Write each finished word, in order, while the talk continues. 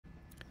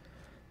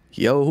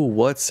Yo,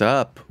 what's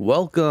up?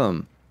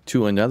 Welcome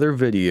to another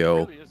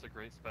video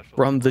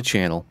from the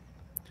channel.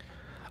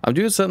 I'm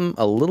doing something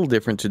a little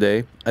different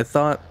today. I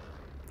thought,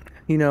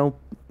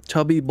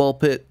 Tubby,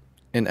 Ballpit,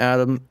 and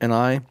Adam and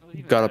I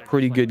got a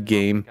pretty good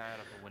game.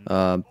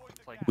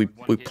 We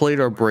played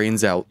our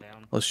brains out,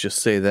 let's just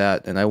say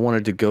that, and I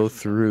wanted to go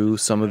through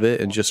some of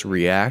it and just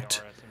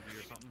react,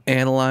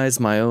 analyze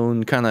my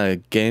own kind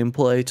of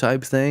gameplay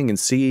type thing, and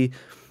see,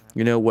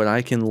 what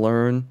I can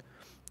learn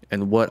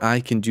and what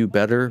I can do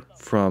better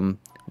from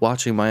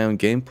watching my own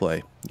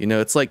gameplay.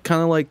 It's like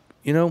kind of like,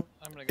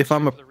 if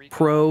I'm a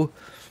pro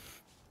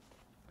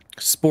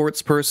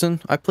sports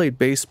person, I played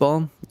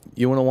baseball.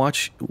 You want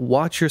to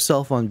watch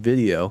yourself on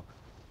video.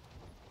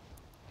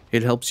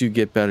 It helps you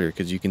get better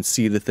because you can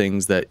see the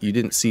things that you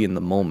didn't see in the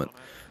moment.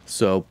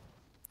 So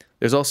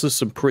there's also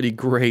some pretty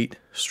great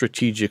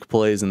strategic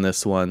plays in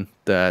this one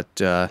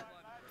that I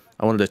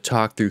wanted to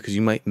talk through because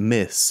you might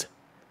miss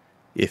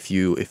if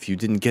you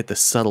didn't get the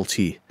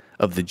subtlety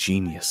of the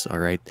genius. All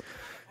right.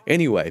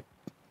 Anyway,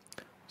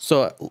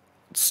 so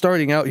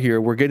starting out here,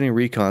 we're getting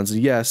recons.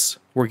 Yes,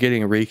 we're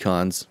getting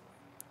recons.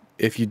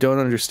 If you don't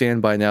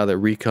understand by now that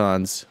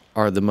recons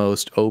are the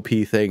most OP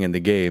thing in the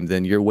game,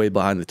 then you're way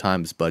behind the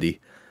times, buddy.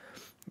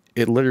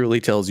 It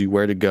literally tells you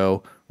where to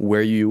go,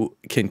 where you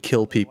can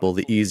kill people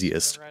the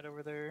easiest.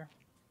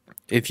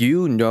 If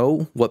you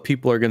know what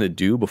people are going to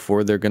do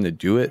before they're going to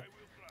do it,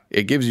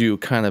 it gives you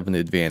kind of an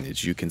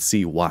advantage. You can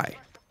see why.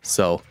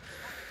 So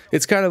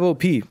it's kind of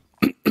OP.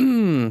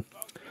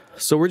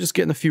 So we're just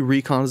getting a few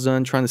recons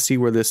done, trying to see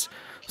where this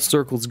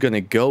circle's going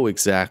to go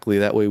exactly.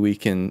 That way we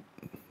can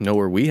know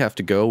where we have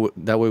to go.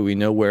 That way we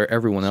know where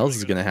everyone else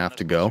is going to have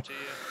to go.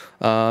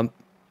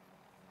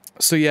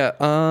 So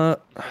yeah,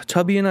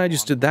 Tubby and I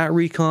just did that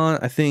recon.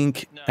 I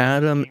think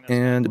Adam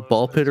and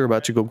Ballpit are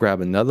about to go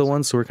grab another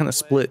one. So we're kind of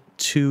split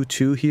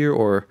 2-2 here,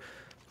 or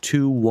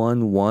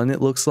 2-1-1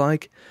 it looks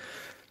like.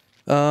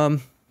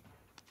 And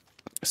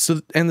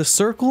the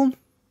circle,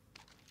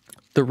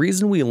 the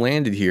reason we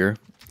landed here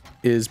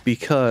is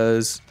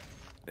because,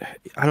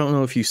 I don't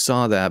know if you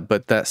saw that,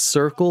 but that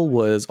circle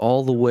was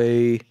all the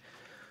way,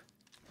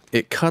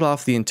 it cut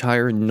off the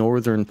entire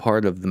northern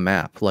part of the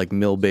map, like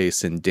Mill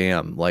Base and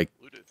Dam,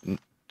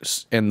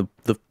 and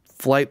the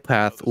flight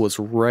path was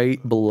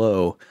right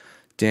below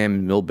Dam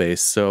and Mill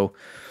Base, so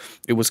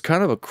it was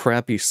kind of a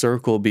crappy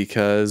circle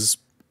because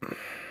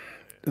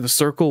the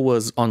circle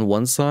was on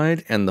one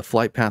side and the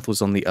flight path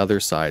was on the other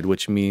side,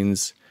 which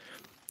means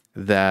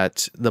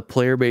that the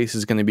player base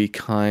is going to be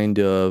kind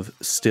of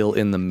still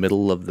in the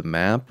middle of the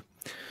map.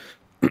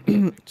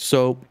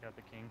 So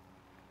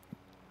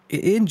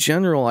in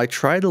general, I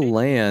try to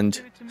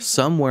land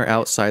somewhere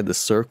outside the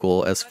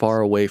circle as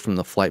far away from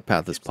the flight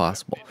path as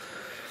possible.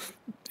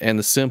 And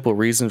the simple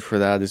reason for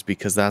that is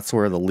because that's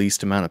where the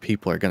least amount of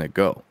people are going to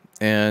go.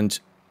 And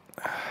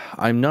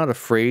I'm not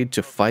afraid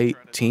to fight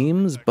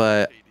teams,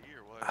 but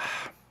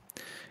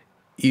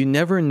you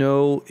never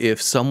know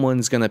if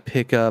someone's going to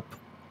pick up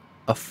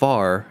a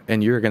far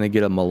and you're going to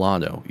get a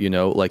Milano,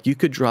 like you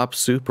could drop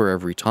super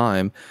every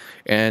time.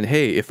 And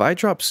hey, if I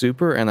drop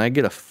super and I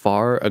get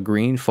a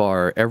green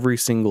far every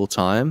single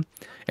time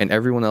and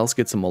everyone else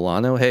gets a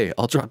Milano, hey,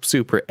 I'll drop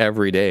super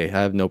every day. I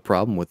have no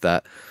problem with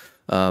that.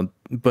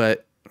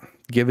 But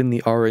given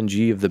the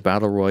RNG of the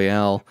Battle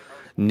Royale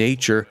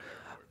nature,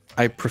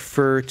 I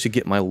prefer to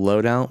get my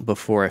loadout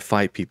before I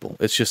fight people.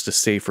 It's just a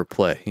safer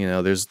play.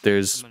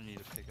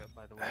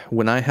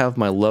 When I have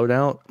my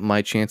loadout,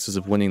 my chances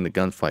of winning the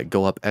gunfight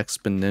go up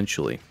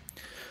exponentially.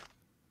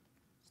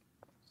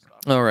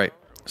 All right.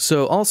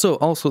 So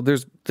also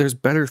there's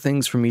better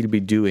things for me to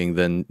be doing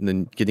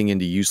than getting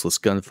into useless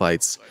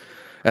gunfights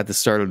at the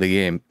start of the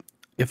game.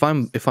 If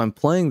I'm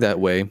playing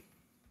that way,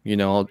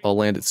 I'll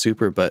land at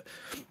super, but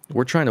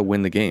we're trying to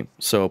win the game.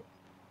 So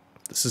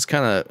this is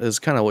kind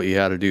of what you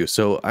got to do.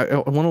 So I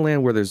want to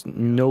land where there's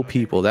no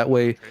people. That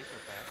way,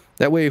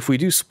 if we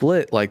do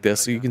split like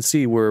this, so you can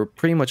see we're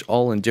pretty much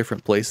all in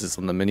different places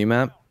on the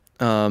minimap.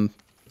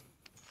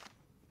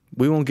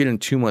 We won't get in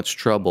too much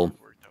trouble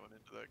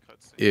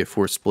if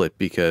we're split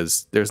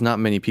because there's not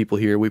many people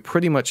here. We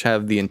pretty much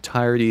have the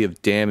entirety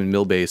of Dam and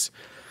Mill Base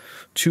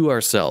to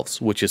ourselves,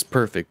 which is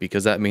perfect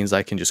because that means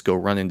I can just go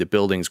run into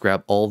buildings,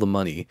 grab all the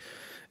money.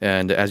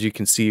 And as you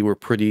can see, we're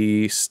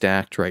pretty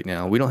stacked right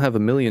now. We don't have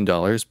 $1 million,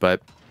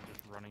 but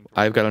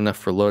I've got enough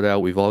for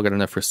loadout. We've all got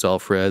enough for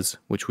self-res,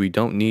 which we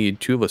don't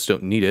need. Two of us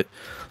don't need it.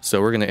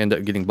 So we're going to end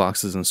up getting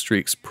boxes and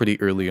streaks pretty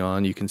early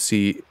on. You can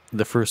see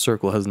the first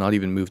circle has not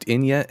even moved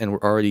in yet, and we're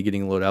already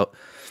getting loadout.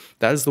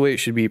 That is the way it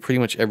should be pretty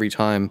much every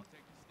time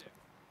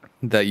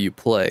that you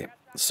play.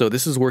 So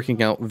this is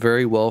working out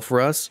very well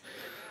for us.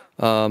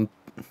 I'm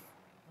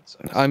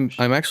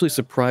actually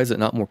surprised that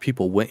not more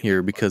people went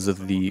here because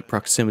of the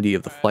proximity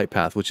of the flight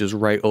path, which is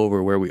right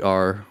over where we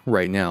are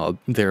right now,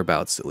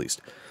 thereabouts at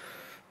least.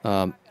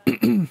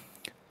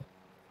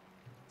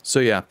 So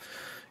yeah,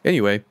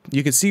 anyway,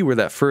 you can see where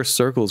that first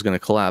circle is going to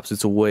collapse.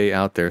 It's way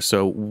out there.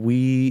 So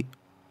we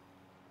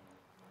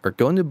are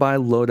going to buy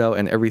loadout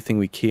and everything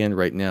we can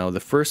right now. The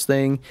first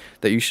thing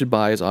that you should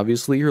buy is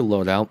obviously your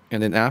loadout,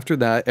 and then after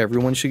that,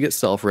 everyone should get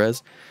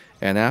self-res,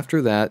 and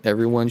after that,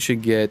 everyone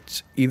should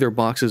get either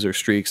boxes or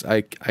streaks.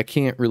 I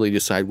can't really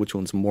decide which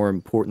one's more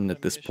important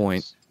at this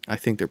point. I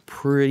think they're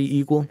pretty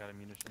equal.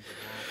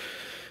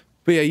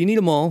 But yeah, you need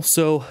them all.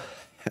 So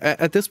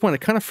at this point, I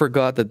kind of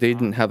forgot that they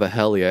didn't have a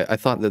heli. I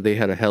thought that they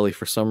had a heli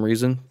for some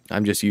reason.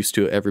 I'm just used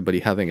to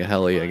everybody having a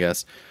heli, I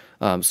guess.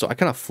 So I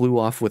kind of flew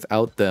off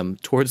without them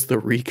towards the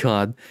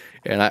recon.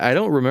 And I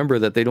don't remember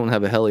that they don't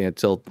have a heli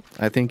until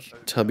I think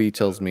Tubby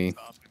tells me.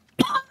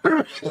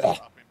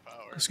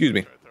 Excuse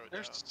me.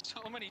 There's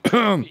so many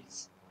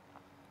trophies.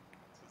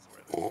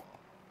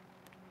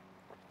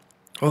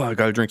 Oh, I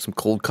gotta drink some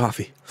cold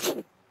coffee.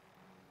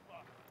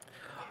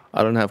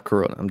 I don't have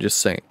Corona. I'm just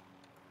saying.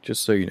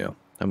 Just so you know.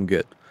 I'm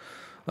good.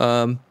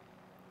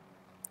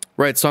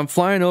 Right, so I'm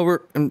flying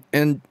over,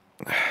 and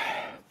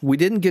we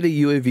didn't get a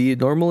UAV.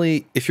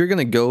 Normally, if you're going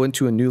to go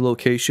into a new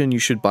location, you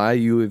should buy a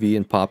UAV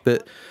and pop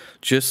it,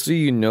 just so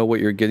you know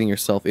what you're getting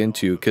yourself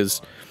into,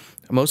 because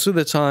most of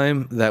the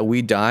time that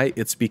we die,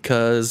 it's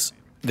because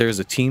there's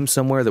a team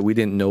somewhere that we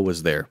didn't know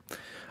was there.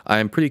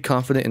 I'm pretty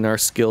confident in our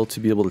skill to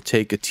be able to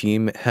take a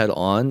team head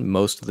on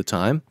most of the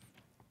time,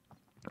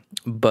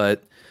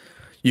 but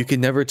you can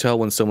never tell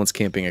when someone's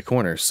camping a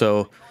corner.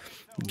 So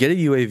get a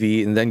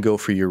UAV and then go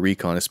for your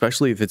recon,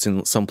 especially if it's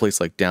in some place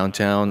like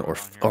downtown or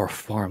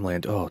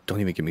farmland. Oh,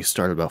 don't even get me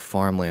started about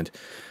farmland.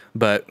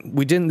 But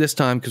we didn't this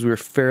time because we were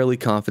fairly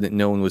confident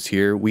no one was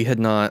here. We had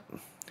not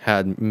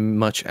had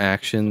much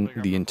action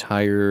the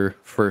entire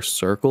first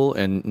circle,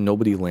 and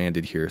nobody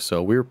landed here.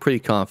 So we were pretty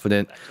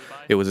confident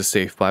it was a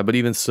safe buy. But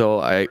even so,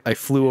 I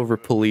flew over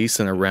police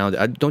and around.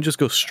 I don't just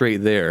go straight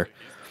there,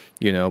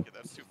 you know.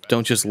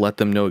 Don't just let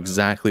them know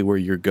exactly where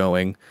you're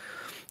going.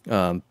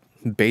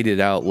 Bait it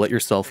out. Let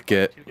yourself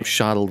get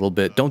shot a little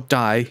bit. Don't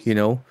die, you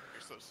know.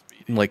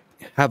 Like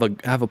have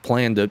a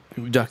plan to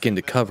duck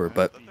into cover.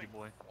 But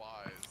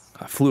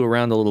I flew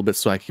around a little bit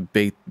so I could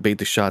bait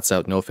the shots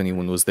out, know if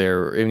anyone was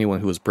there or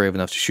anyone who was brave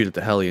enough to shoot at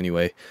the heli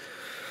anyway.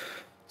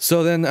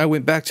 So then I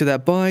went back to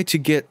that buy to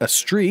get a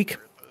streak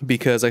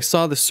because I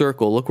saw the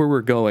circle. Look where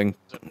we're going.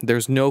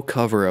 There's no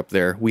cover up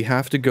there. We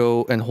have to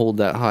go and hold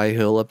that high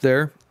hill up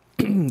there.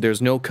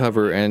 There's no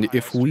cover, and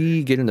if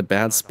we get in a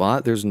bad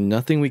spot, there's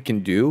nothing we can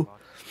do.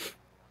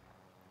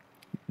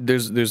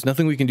 There's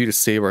nothing we can do to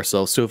save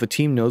ourselves. So if a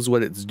team knows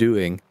what it's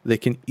doing, they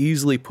can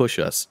easily push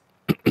us.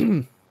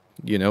 You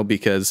know,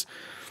 because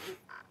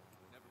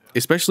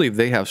especially if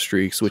they have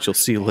streaks, which you'll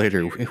see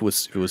later. It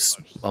was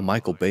a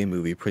Michael Bay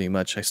movie, pretty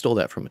much. I stole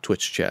that from a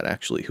Twitch chat,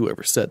 actually.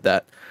 Whoever said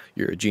that,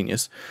 you're a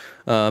genius.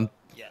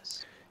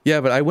 Yes. Yeah,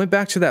 but I went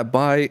back to that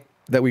buy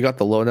that we got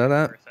the loadout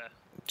at.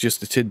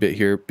 Just a tidbit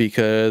here,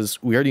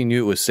 because we already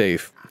knew it was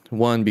safe.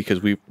 One,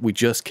 because we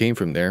just came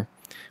from there,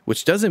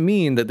 which doesn't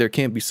mean that there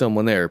can't be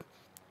someone there.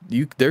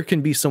 There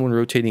can be someone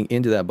rotating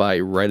into that buy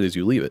right as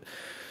you leave it.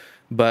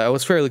 But I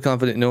was fairly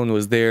confident no one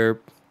was there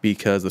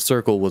because the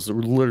circle was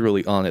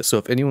literally on it. So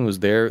if anyone was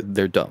there,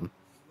 they're dumb.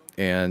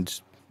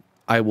 And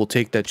I will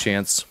take that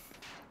chance,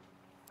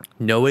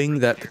 knowing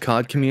that the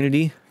COD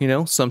community, you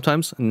know,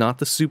 sometimes not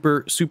the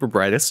super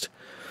brightest.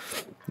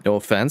 No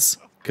offense,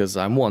 because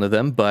I'm one of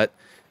them, but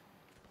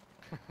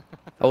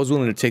I was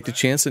willing to take the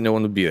chance that no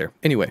one would be there.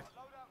 Anyway,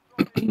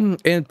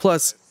 and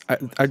plus,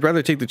 I'd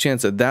rather take the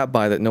chance at that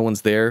buy that no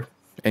one's there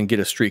and get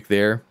a streak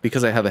there.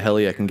 Because I have a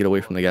heli, I can get away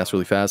from the gas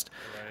really fast,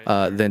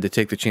 than to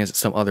take the chance at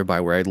some other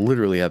buy where I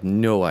literally have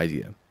no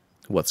idea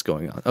what's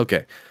going on.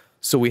 Okay,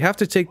 so we have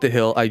to take the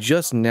hill. I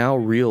just now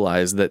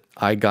realized that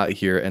I got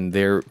here and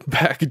they're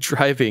back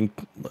driving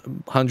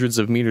hundreds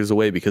of meters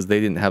away because they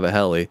didn't have a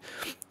heli.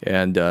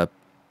 And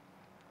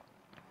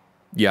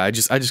yeah, I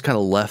just kind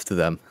of left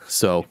them.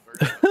 So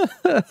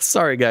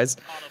sorry, guys.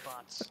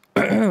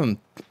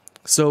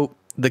 So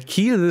the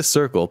key to this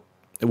circle,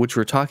 which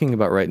we're talking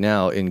about right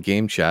now in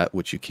game chat,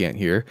 which you can't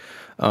hear,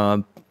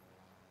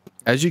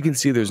 as you can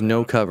see, there's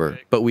no cover,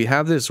 but we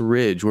have this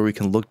ridge where we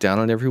can look down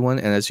on everyone.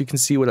 And as you can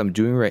see what I'm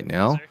doing right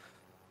now,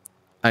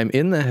 I'm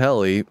in the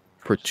heli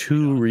for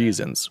two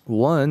reasons.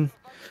 One,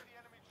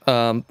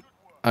 I'm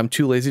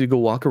too lazy to go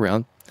walk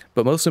around.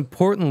 But most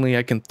importantly,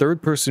 I can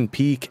third-person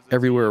peek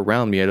everywhere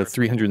around me at a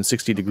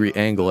 360-degree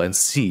angle and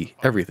see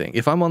everything.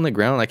 If I'm on the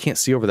ground, I can't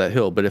see over that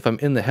hill. But if I'm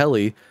in the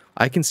heli,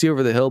 I can see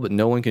over the hill, but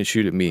no one can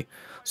shoot at me.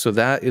 So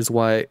that is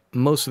why,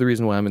 most of the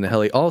reason why I'm in the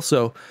heli.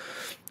 Also,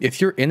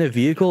 if you're in a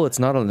vehicle, it's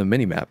not on the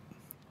minimap.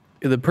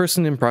 The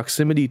person in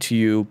proximity to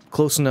you,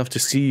 close enough to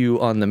see you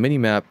on the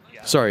minimap,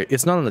 sorry,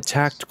 it's not on the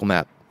tactical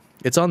map.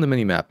 It's on the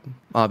minimap,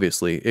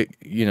 obviously.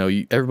 You know,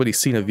 everybody's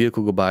seen a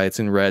vehicle go by, it's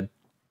in red.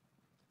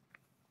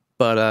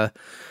 But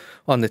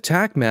on the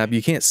TAC map,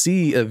 you can't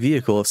see a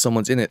vehicle if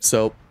someone's in it.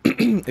 So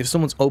if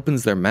someone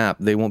opens their map,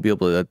 they won't be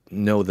able to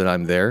know that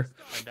I'm there.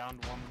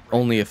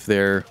 Only if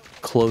they're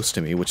close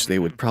to me, which they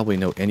would probably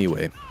know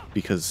anyway,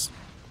 because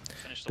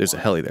there's a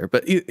heli there.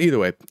 But either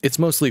way, it's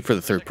mostly for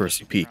the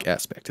third-person peek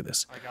aspect of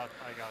this.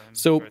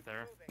 So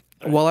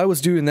while I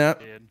was doing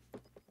that,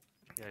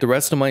 The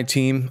rest of my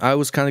team, I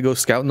was kind of go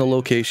scouting the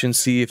location,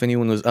 see if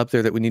anyone was up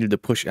there that we needed to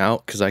push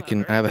out, because I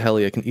have a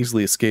heli, I can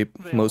easily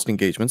escape most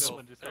engagements.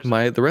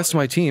 The rest of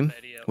my team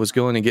was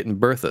going and getting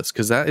Berthas,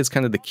 because that is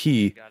kind of the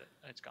key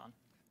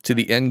to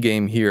the end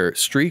game here.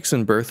 Streaks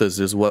and Berthas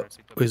is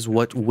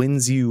what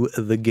wins you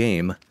the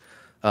game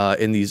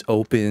in these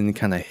open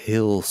kind of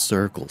hill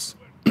circles.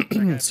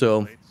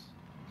 So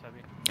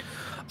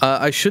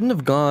I shouldn't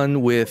have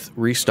gone with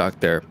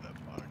restock there.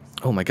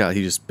 Oh my god,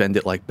 he just bent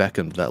it like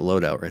Beckham, that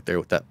loadout right there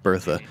with that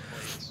Bertha.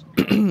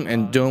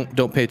 And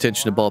don't pay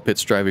attention to Ball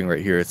Pit's driving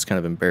right here. It's kind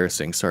of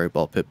embarrassing. Sorry,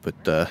 Ball Pit, but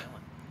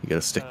you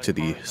gotta stick to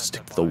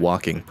the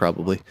walking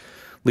probably.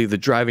 Leave the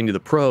driving to the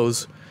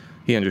pros.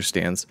 He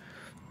understands.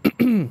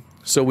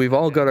 So we've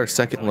all got our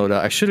second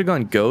loadout. I should have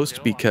gone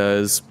Ghost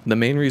because the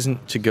main reason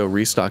to go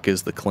restock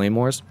is the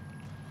Claymores.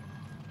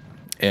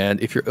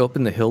 And if you're up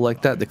in the hill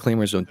like that, the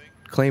Claymores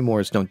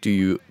don't do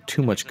you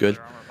too much good.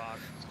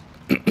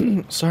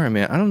 Sorry,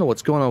 man. I don't know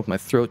what's going on with my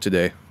throat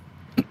today.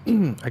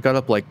 I got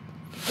up like,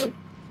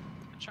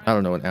 I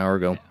don't know, an hour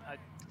ago.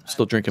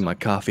 Still drinking my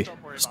coffee.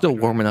 Still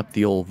warming up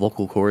the old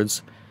vocal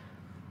cords.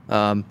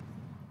 So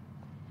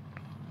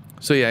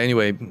yeah,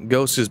 anyway,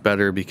 Ghost is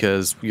better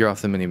because you're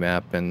off the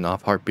mini-map and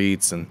off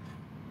heartbeats, and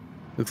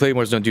the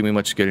Claymores don't do me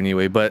much good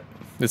anyway, but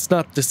it's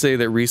not to say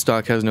that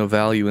restock has no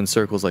value in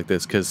circles like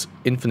this, because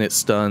infinite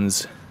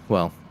stuns,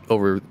 well,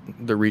 over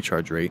the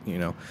recharge rate, you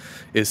know,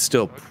 is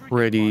still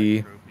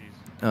pretty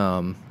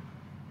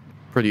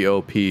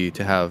OP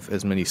to have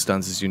as many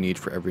stuns as you need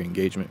for every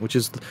engagement, which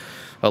is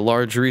a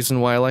large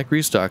reason why I like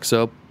restock.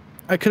 So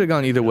I could have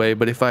gone either way,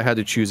 but if I had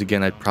to choose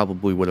again, I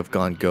probably would have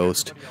gone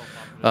Ghost.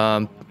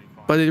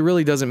 But it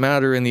really doesn't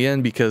matter in the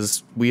end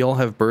because we all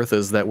have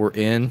Berthas that were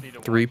in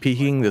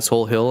 3-peaking this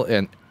whole hill,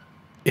 and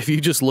if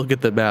you just look at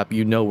the map,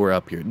 you know we're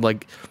up here.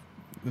 Like,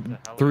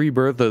 3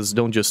 Berthas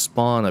don't just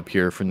spawn up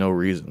here for no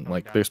reason.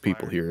 Like, there's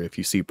people here if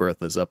you see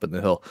Berthas up in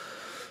the hill.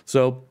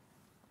 So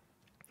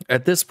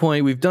at this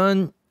point, we've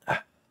done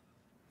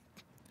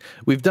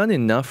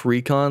enough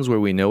recons where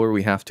we know where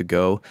we have to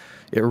go.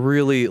 It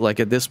really, like,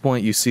 at this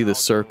point, you see the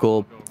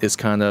circle is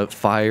kind of,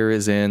 fire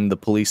is in, the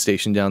police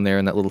station down there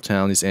in that little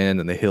town is in,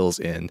 and the hill's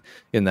in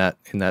that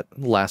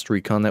last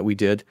recon that we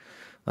did.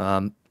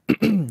 On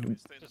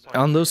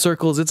those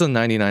circles, it's a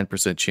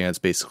 99% chance,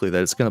 basically,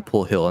 that it's going to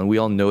pull hill, and we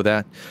all know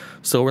that.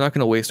 So we're not going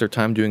to waste our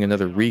time doing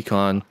another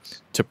recon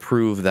to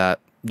prove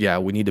that, yeah,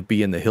 we need to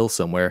be in the hill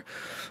somewhere.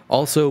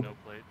 Also,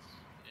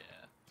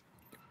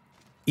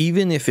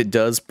 even if it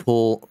does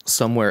pull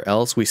somewhere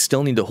else, we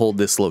still need to hold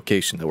this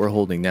location that we're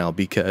holding now,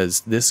 because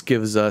this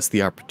gives us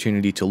the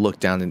opportunity to look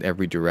down in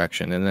every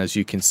direction. And as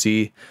you can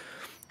see,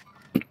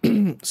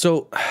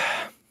 so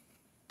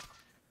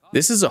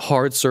this is a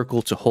hard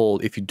circle to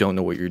hold if you don't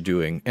know what you're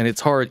doing. And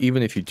it's hard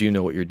even if you do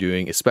know what you're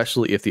doing,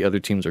 especially if the other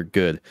teams are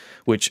good,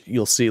 which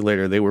you'll see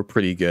later, they were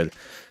pretty good.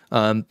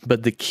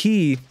 But the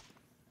key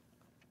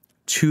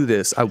to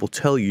this, I will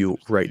tell you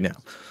right now.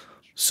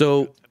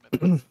 So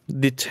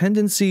the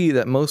tendency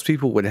that most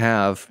people would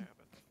have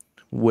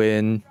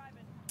when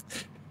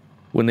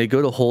they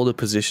go to hold a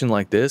position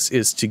like this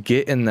is to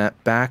get in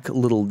that back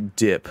little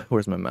dip.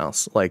 Where's my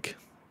mouse? Like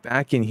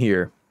back in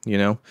here, you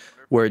know,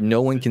 where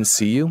no one can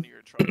see you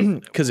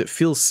because it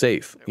feels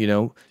safe, you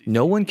know.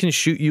 No one can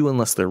shoot you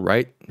unless they're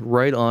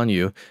right on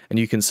you, and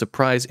you can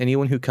surprise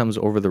anyone who comes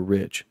over the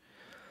ridge.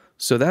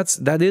 So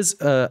that is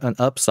an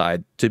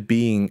upside to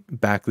being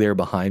back there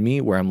behind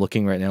me, where I'm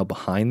looking right now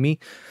behind me.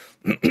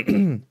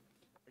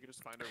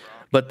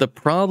 But the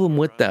problem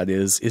with that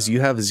is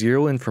you have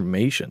zero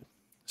information.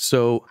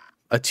 So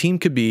a team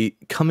could be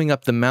coming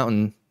up the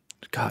mountain.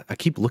 God, I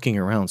keep looking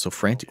around so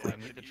frantically.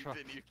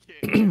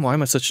 Why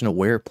am I such an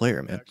aware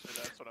player, man?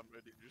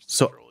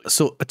 So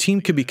a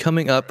team could be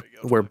coming up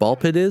where Ball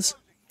Pit is.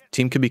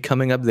 Team could be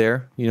coming up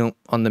there, you know,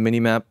 on the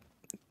mini-map.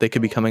 They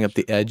could be coming up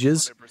the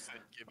edges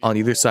on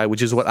either side,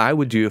 which is what I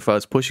would do if I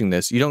was pushing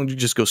this. You don't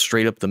just go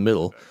straight up the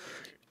middle.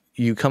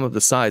 You come up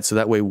the side, so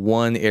that way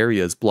one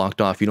area is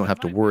blocked off. You don't have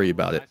to worry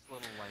about it.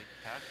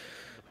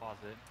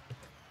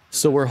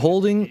 So we're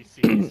holding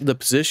the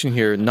position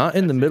here, not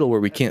in the middle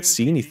where we can't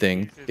see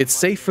anything. It's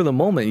safe for the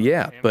moment,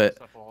 yeah, but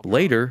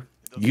later,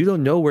 you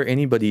don't know where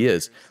anybody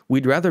is.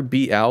 We'd rather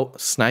be out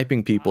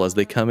sniping people as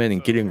they come in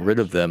and getting rid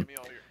of them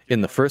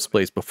in the first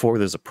place before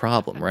there's a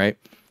problem, right?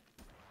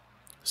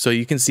 So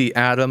you can see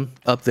Adam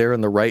up there in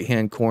the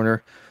right-hand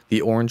corner,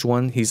 the orange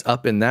one. He's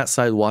up in that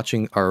side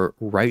watching our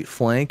right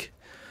flank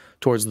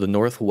towards the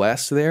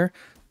northwest there,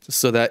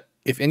 so that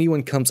if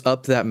anyone comes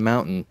up that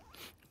mountain,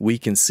 we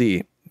can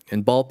see.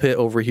 And Ball Pit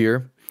over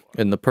here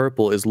in the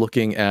purple is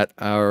looking at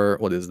our,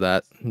 what is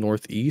that,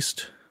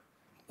 northeast?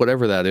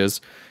 Whatever that is.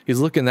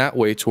 He's looking that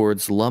way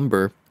towards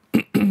lumber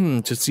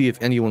to see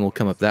if anyone will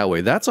come up that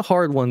way. That's a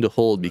hard one to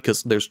hold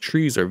because there's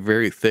trees are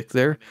very thick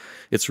there.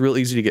 It's real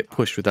easy to get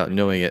pushed without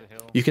knowing it.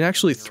 You can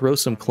actually throw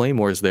some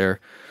claymores there.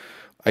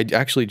 I'd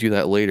actually do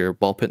that later.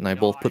 Ball Pit and I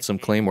both put some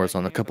claymores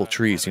on a couple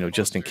trees, you know,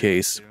 just in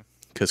case,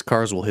 because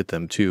cars will hit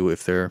them too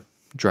if they're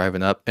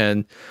driving up.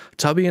 And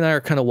Tubby and I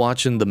are kind of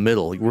watching the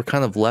middle. We're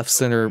kind of left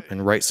center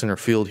and right center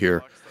field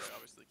here.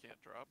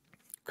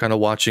 kind of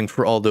watching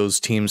for all those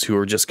teams who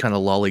are just kind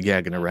of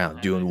lollygagging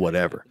around, doing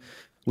whatever.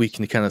 We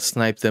can kind of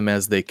snipe them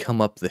as they come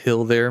up the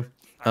hill there.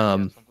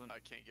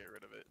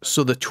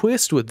 So the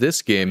twist with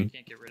this game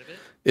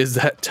is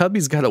that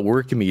Tubby's got a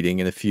work meeting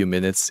in a few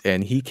minutes,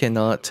 and he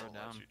cannot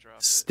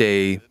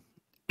stay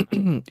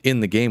in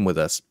the game with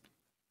us.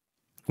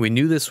 We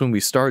knew this when we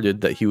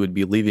started, that he would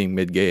be leaving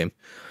mid-game.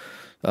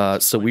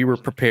 So we were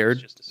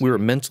prepared. We were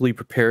mentally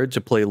prepared to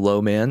play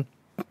low man.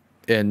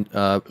 And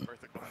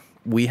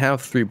we have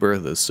 3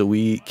 Berthas, so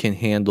we can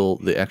handle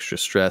the extra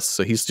stress.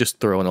 So he's just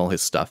throwing all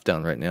his stuff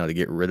down right now to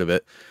get rid of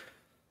it,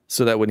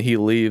 so that when he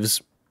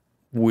leaves,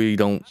 we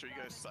don't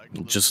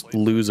just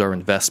lose our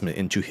investment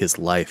into his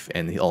life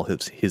and all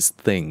his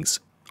things.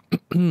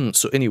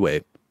 So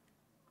anyway,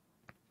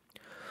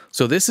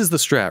 so this is the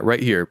strat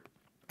right here.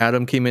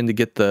 Adam came in to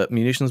get the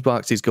munitions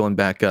box. He's going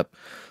back up.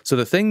 So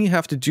the thing you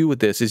have to do with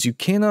this is you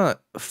can't,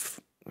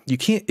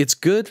 it's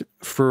good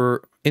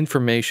for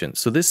information.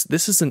 So this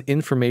is an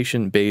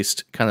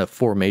information-based kind of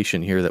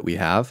formation here that we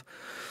have.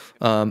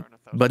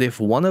 But if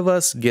one of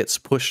us gets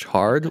pushed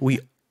hard,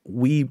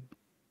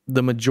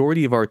 the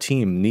majority of our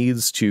team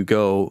needs to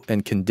go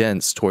and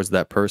condense towards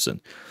that person.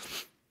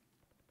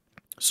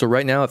 So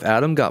right now, if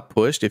Adam got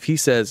pushed, if he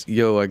says,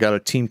 yo, I got a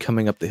team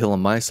coming up the hill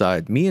on my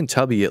side, me and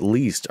Tubby at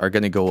least are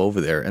going to go over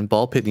there, and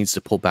Ball Pit needs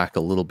to pull back a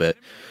little bit.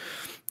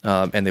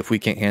 And if we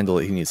can't handle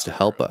it, he needs to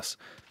help us.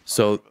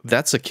 So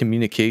that's a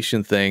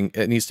communication thing.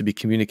 It needs to be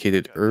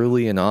communicated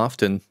early and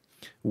often.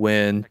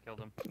 When,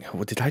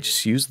 what did I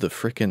just use the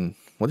frickin',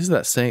 what is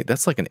that saying?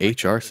 That's like an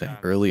HR saying,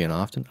 early and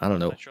often. I don't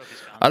know.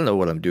 I don't know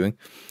what I'm doing.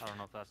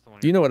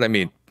 You know what I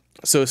mean?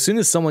 So as soon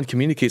as someone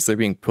communicates they're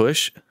being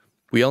pushed,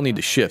 we all need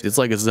to shift. It's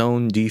like a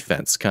zone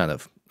defense, kind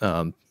of,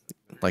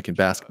 like in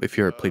basketball. If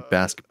you ever played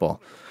basketball,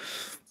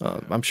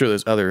 I'm sure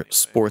there's other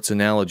sports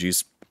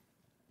analogies.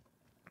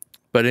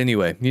 But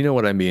anyway, you know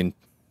what I mean.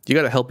 You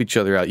got to help each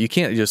other out. You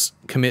can't just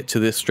commit to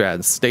this strat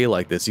and stay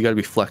like this. You got to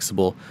be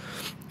flexible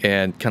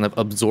and kind of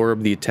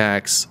absorb the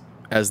attacks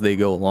as they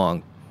go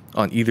along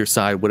on either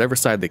side, whatever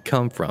side they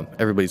come from.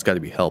 Everybody's got to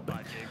be helping.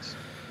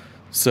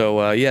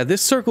 So yeah,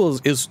 this circle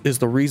is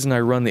the reason I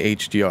run the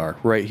HDR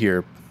right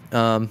here.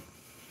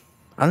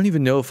 I don't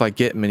even know if I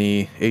get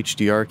many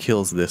HDR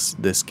kills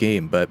this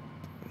game, but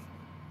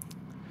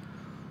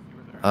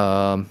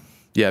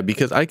yeah,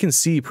 because I can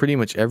see pretty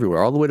much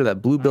everywhere, all the way to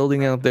that blue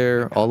building out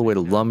there, all the way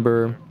to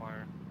lumber,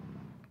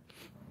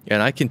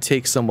 and I can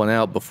take someone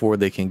out before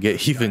they can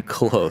get even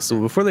close. So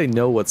before they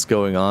know what's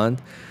going on,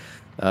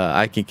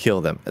 I can kill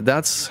them.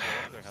 That's,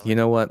 you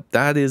know what,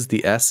 that is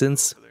the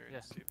essence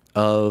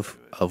of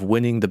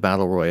winning the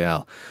battle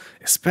royale,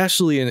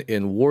 especially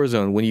in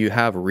Warzone when you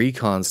have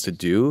recons to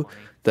do.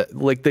 That,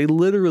 like, they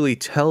literally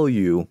tell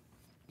you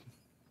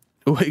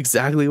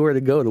exactly where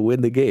to go to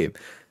win the game.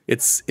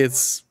 It's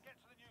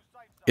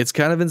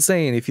kind of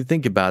insane if you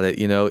think about it.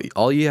 You know,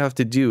 all you have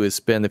to do is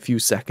spend a few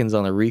seconds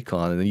on a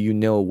recon and you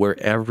know where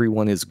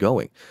everyone is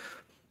going.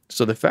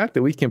 So the fact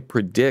that we can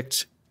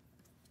predict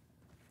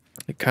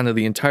kind of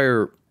the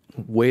entire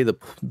way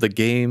the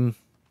game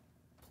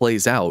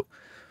plays out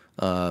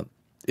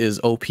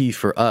is OP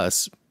for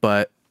us,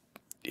 but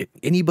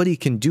anybody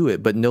can do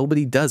it, but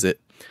nobody does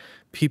it.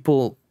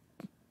 People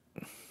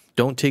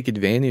don't take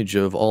advantage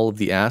of all of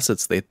the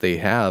assets that they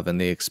have, and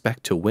they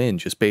expect to win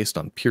just based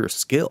on pure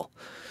skill.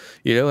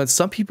 You know, and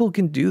some people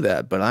can do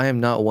that, but I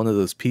am not one of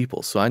those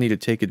people, so I need to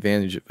take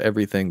advantage of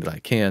everything that I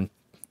can.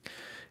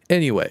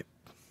 Anyway,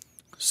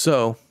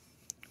 so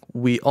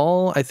we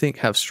all, I think,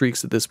 have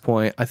streaks at this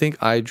point. I think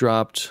I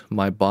dropped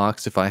my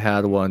box if I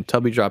had one.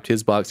 Tubby dropped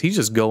his box. He's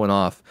just going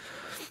off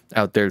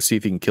out there to see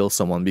if he can kill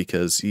someone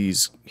because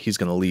he's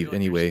going to leave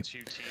anyway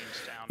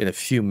in a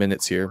few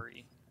minutes here.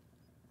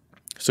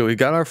 So we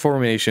got our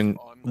formation.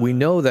 We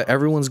know that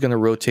everyone's going to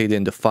rotate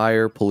into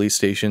fire, police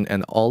station,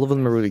 and all of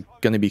them are really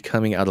going to be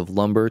coming out of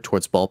lumber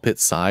towards Ball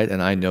Pit's side,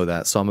 and I know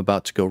that. So I'm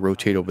about to go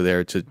rotate over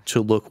there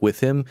to look with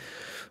him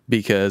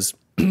because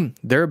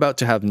they're about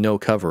to have no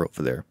cover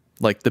over there.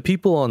 Like the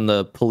people on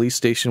the police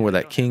station where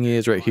that king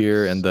is right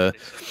here and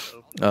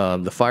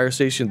the fire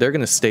station, they're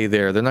going to stay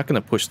there. They're not going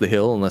to push the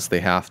hill unless they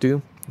have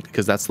to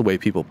because that's the way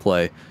people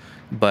play.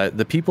 But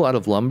the people out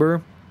of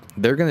lumber,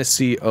 they're going to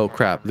see, oh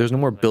crap, there's no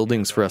more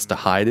buildings for us to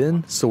hide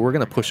in, so we're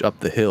going to push up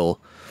the hill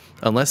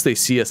unless they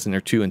see us and they're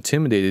too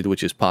intimidated,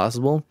 which is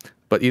possible.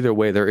 But either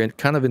way, they're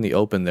kind of in the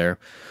open there.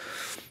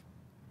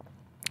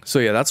 So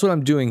yeah, that's what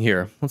I'm doing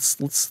here.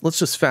 Let's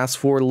just fast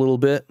forward a little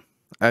bit.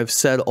 I've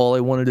said all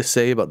I wanted to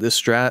say about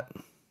this strat.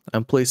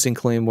 I'm placing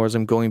claymores.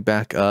 I'm going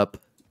back up.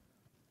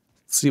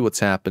 Let's see what's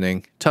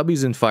happening.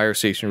 Tubby's in fire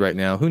station right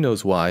now. Who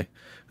knows why?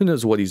 Who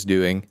knows what he's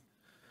doing?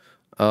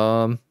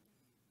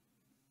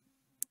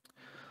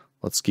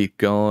 Let's keep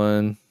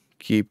going.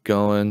 Keep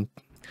going.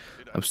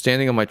 I'm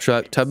standing on my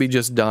truck. Tubby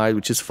just died,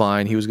 which is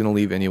fine. He was going to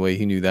leave anyway.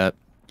 He knew that.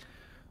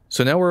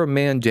 So now we're a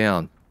man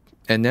down.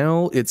 And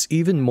now it's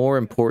even more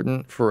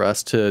important for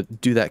us to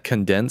do that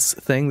condense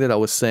thing that I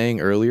was saying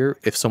earlier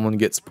if someone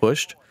gets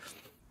pushed.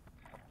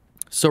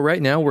 So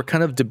right now we're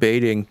kind of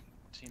debating,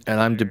 and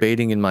I'm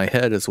debating in my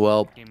head as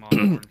well,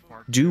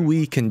 do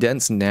we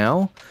condense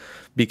now?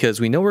 Because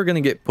we know we're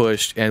going to get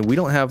pushed, and we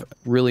don't have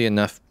really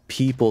enough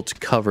people to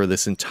cover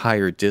this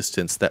entire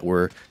distance that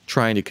we're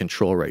trying to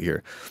control right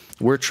here.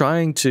 We're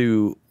trying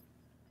to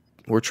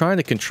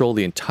control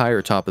the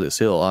entire top of this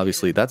hill.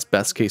 Obviously, that's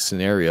best case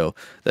scenario,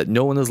 that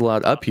no one is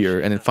allowed up here,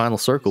 and in final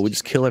circle, we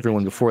just kill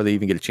everyone before they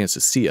even get a chance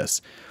to see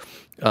us.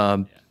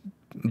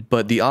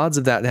 But the odds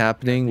of that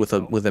happening with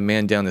a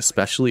man down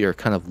especially are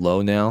kind of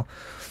low now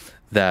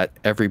that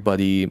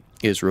everybody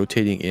is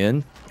rotating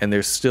in, and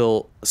there's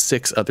still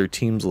 6 other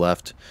teams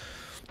left.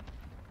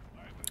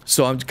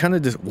 So I'm kind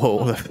of just,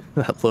 whoa,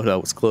 that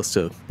loadout was close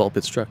to Ball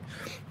Pit's truck.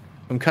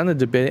 I'm kind of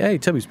debating, hey,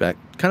 Tubby's back.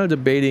 Kind of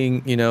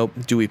debating, you know,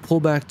 do we pull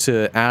back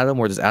to Adam,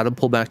 or does Adam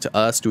pull back to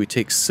us? Do we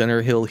take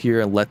center hill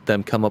here and let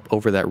them come up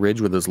over that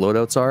ridge where those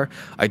loadouts are?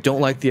 I don't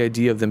like the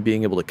idea of them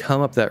being able to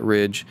come up that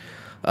ridge,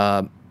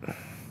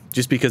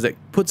 just because it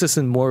puts us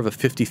in more of a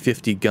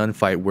 50-50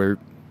 gunfight where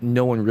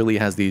no one really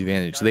has the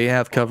advantage. They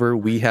have cover,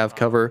 we have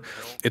cover.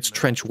 It's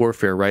trench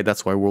warfare, right?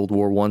 That's why World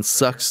War I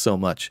sucks so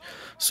much.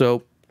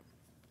 So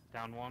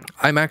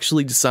I'm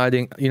actually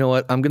deciding, you know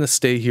what, I'm going to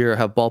stay here,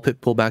 have Ball Pit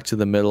pull back to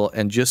the middle,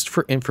 and just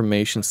for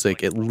information's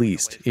sake, at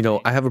least, you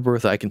know, I have a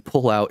Bertha I can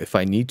pull out if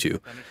I need to.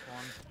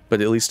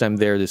 But at least I'm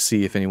there to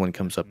see if anyone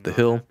comes up the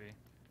hill.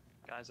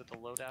 Guys at the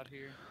loadout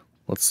here.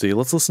 Let's see,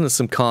 let's listen to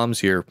some comms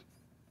here.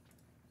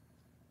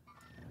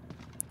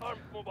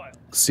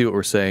 See what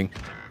we're saying.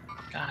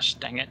 Gosh,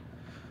 dang it.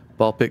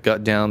 Ball Pit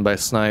got down by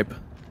snipe.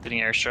 Getting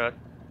airstruck.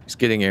 He's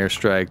getting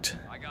airstriked.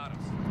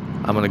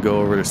 I'm gonna go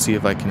over to see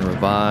if I can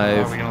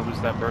revive. Are we gonna lose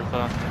that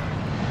Bertha?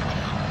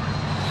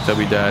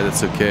 Tubby died,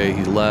 that's okay,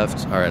 he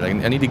left. Alright,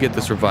 I need to get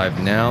this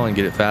revived now and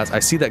get it fast. I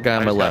see that guy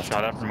on my left.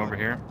 Shot up from over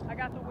here.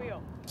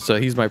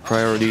 So he's my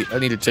priority. I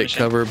need to take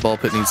cover. Ball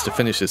Pit needs to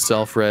finish his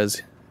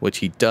self-res, which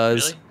he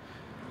does.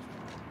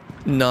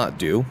 Really? Not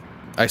do.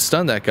 I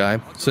stunned that guy,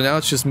 so now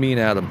it's just me and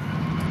Adam.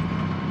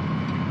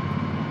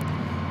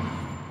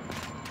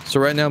 So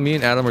right now, me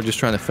and Adam are just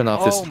trying to fend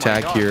off this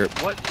attack here.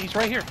 What? He's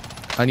right here.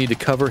 I need to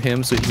cover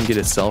him so he can get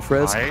his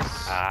self-res.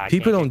 Nice.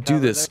 People don't do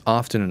this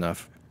often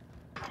enough.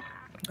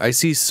 I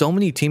see so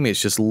many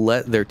teammates just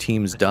let their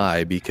teams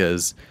die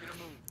because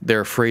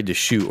they're afraid to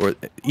shoot, or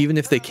even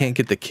if they can't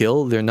get the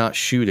kill, they're not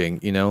shooting,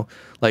 you know?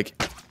 Like,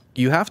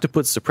 you have to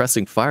put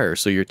suppressing fire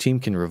so your team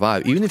can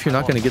revive. Even if you're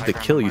not going to get the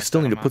kill, you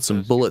still need to put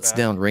some bullets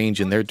down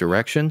range in their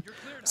direction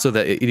so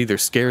that it either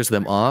scares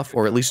them off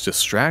or at least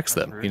distracts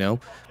them, you know?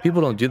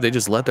 People don't do, they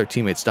just let their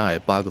teammates die.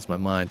 It boggles my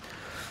mind.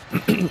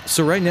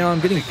 So right now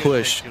I'm getting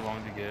pushed.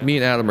 Me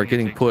and Adam are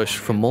getting pushed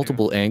from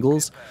multiple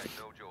angles.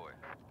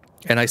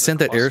 And I sent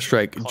that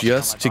airstrike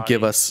just to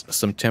give us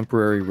some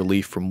temporary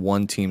relief from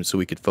one team so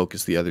we could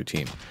focus the other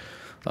team.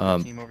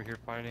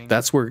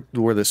 That's where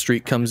the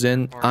streak comes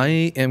in.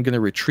 I am going to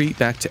retreat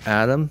back to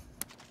Adam.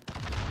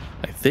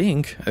 I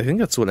think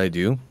that's what I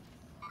do.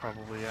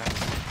 Probably, yeah.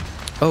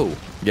 Oh,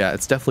 yeah,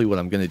 it's definitely what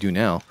I'm going to do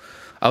now.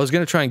 I was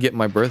going to try and get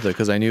my Bertha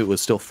because I knew it was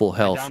still full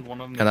health,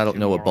 and I don't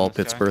know what Ball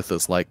Pit's Bertha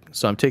is like.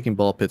 So I'm taking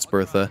Ball Pit's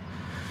Bertha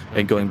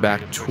and going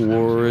back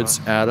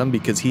towards Adam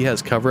because he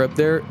has cover up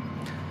there.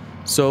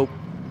 So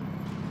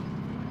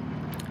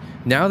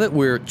now that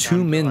we're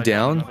 2 men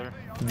down,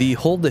 the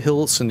hold the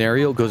hill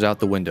scenario goes out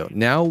the window.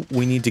 Now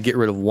we need to get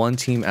rid of one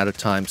team at a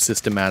time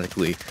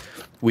systematically.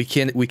 We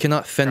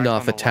cannot fend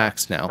off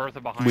attacks now.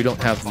 We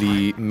don't have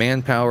the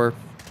manpower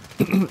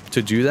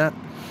to do that.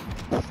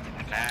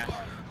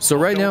 So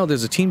right now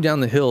there's a team down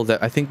the hill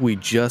that I think we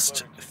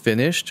just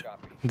finished.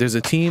 There's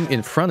a team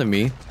in front of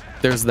me.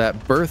 There's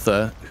that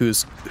Bertha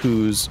who's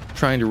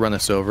trying to run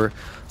us over.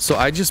 So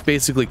I just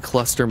basically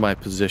cluster my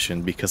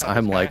position because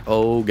I'm like,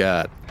 oh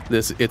god,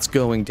 it's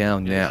going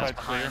down now.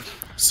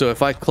 So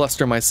if I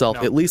cluster myself,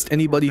 at least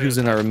anybody who's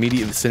in our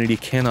immediate vicinity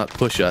cannot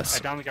push us.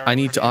 I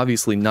need to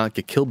obviously not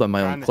get killed by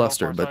my own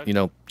cluster, but you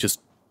know, just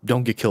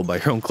don't get killed by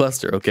your own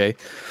cluster, okay?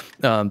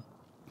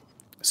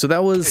 So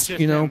that was,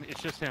 you know,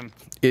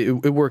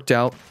 it worked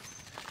out.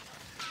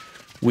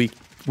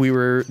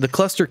 The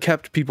cluster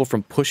kept people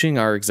from pushing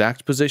our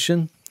exact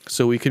position,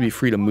 so we could be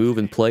free to move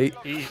and play.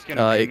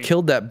 It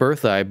killed that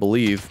Bertha, I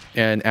believe,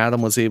 and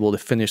Adam was able to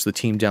finish the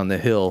team down the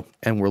hill,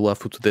 and we're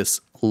left with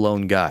this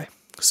lone guy.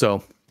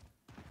 So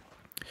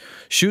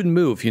shoot and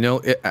move, you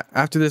know,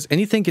 after this,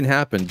 anything can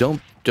happen.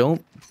 Don't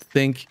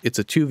think it's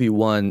a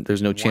 2v1,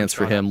 there's no chance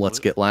for him, let's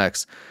get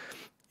lax.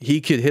 He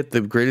could hit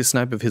the greatest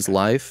snipe of his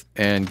life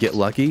and get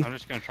lucky. I'm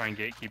just gonna try and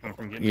gatekeep him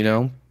from getting. You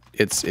know,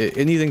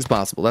 anything's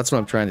possible. That's what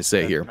I'm trying to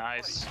say here.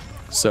 Nice.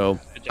 So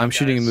I'm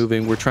shooting and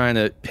moving. We're trying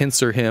to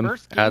pincer him.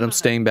 Adam's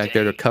staying back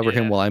there to cover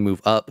him while I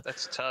move up.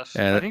 That's tough.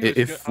 And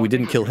if we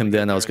didn't kill him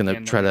then, I was going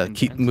to try to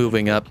keep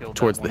moving up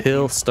towards the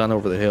hill, stun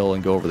over the hill,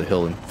 and go over the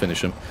hill and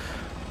finish him.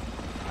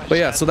 But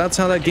yeah, so that's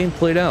how that game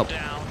played out.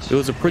 It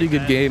was a pretty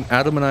good game.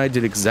 Adam and I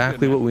did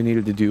exactly what we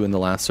needed to do in the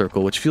last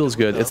circle, which feels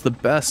good. It's the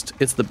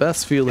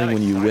best feeling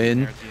when you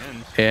win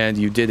and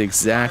you did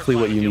exactly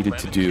what you needed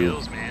to do,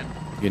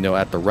 you know,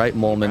 at the right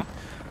moment.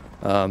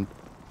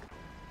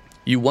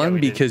 You won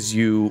because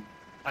you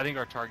I think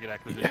our target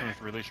acquisition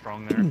was really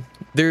strong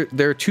there.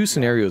 There are two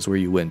scenarios where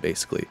you win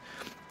basically,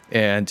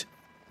 and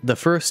the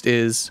first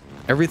is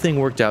everything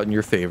worked out in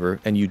your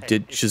favor and you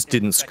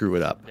didn't screw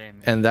it up,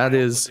 and that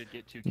is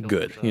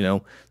good. You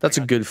know, that's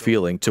a good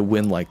feeling to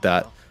win like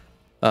that.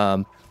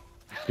 You're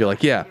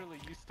like, yeah,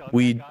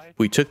 we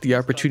took the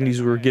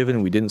opportunities we were given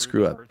and we didn't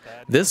screw up.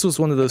 This was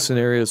one of those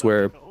scenarios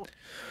where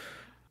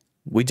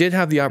we did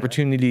have the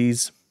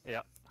opportunities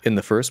in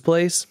the first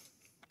place,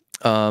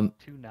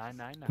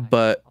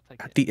 but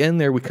at the end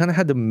there we kind of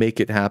had to make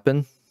it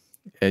happen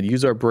and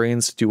use our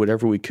brains to do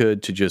whatever we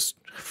could to just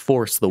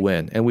force the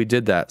win, and we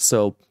did that.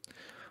 So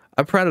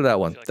I'm proud of that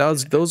one.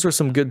 Those were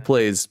some good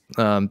plays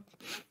at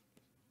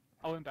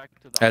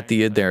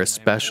the end there,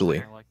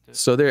 especially.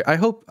 So there, I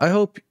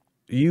hope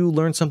you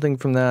learned something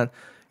from that.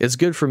 It's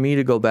good for me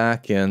to go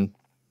back and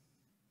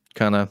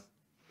kind of,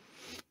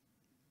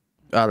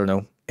 I don't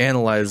know,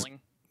 analyze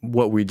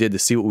what we did to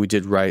see what we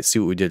did right, see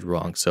what we did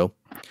wrong. So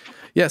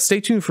yeah, stay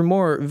tuned for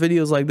more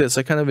videos like this.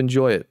 I kind of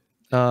enjoy it.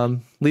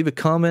 Leave a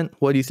comment.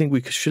 What do you think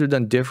we should have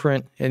done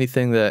different?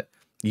 Anything that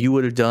you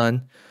would have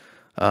done?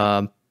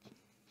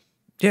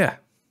 Yeah.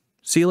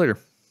 See you later.